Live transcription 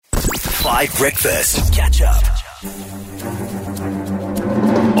5 Breakfast. Catch up.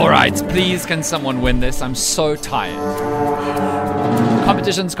 All right, please can someone win this? I'm so tired.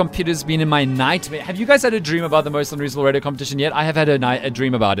 Competitions computer's been in my nightmare. Have you guys had a dream about the most unreasonable radio competition yet? I have had a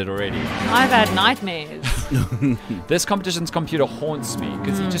dream about it already. I've had nightmares. This competition's computer haunts me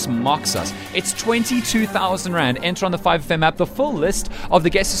because he just mocks us. It's 22,000 Rand. Enter on the 5FM app. The full list of the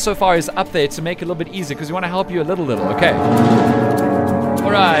guesses so far is up there to make it a little bit easier because we want to help you a little, okay? All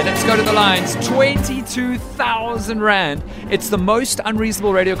right, let's go to the lines. 22,000 Rand. It's the most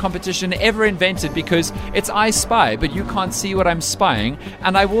unreasonable radio competition ever invented because it's I Spy, but you can't see what I'm spying.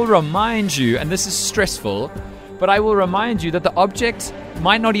 And I will remind you, and this is stressful, but I will remind you that the object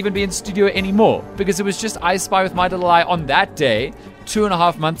might not even be in studio anymore because it was just I Spy with my little eye on that day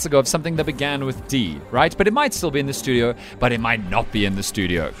 2.5 months ago of something that began with D, right? But it might still be in the studio, but it might not be in the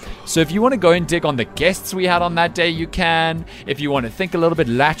studio. So if you want to go and dig on the guests we had on that day, you can. If you want to think a little bit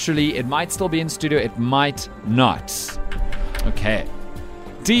laterally, it might still be in studio, it might not. Okay.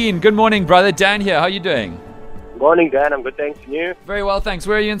 Dean, good morning, brother. Dan here. How are you doing? Morning, Dan. I'm good, thanks. And you? Very well, thanks.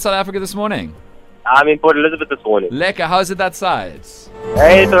 Where are you in South Africa this morning? I'm in Port Elizabeth this morning. Lekker. How's it that side?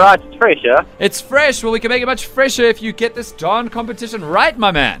 Hey, it's alright. It's fresh, yeah? It's fresh. Well, we can make it much fresher if you get this darn competition right,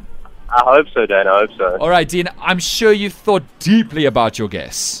 my man. I hope so, Dan. I hope so. All right, Dean. I'm sure you've thought deeply about your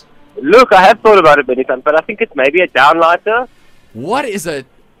guess. Look, I have thought about it many times, but I think it's maybe a downlighter. What a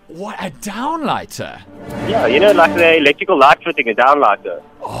downlighter? Yeah, you know, like the electrical light fitting, a downlighter.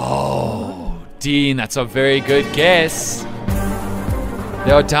 Oh, Dean, that's a very good guess.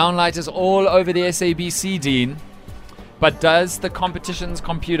 There are downlighters all over the SABC, Dean. But does the competition's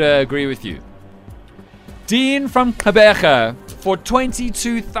computer agree with you? Dean from Kabecha for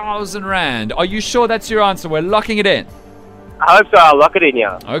 22,000 Rand. Are you sure that's your answer? We're locking it in. I hope so. I'll lock it in,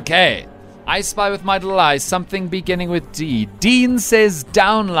 yeah. Okay. I Spy with my little eyes. Something beginning with D. Dean says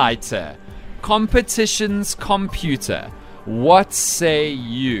downlighter. Competition's computer. What say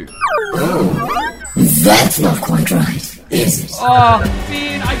you? That's not quite right, is it? Oh,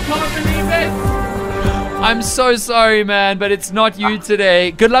 Dean, I can't believe it. I'm so sorry, man, but it's not you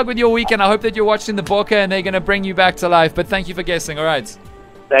today. Good luck with your weekend. I hope that you're watching the Bokke and they're going to bring you back to life. But thank you for guessing, all right?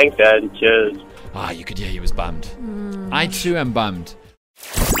 Thanks, Dan. Cheers. You could hear he was bummed. I too am bummed.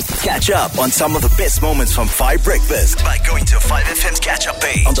 Catch up on some of the best moments from 5 Breakfast by going to 5FM's catch-up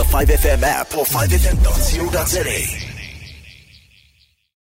page on the 5FM app or 5FM.co.za.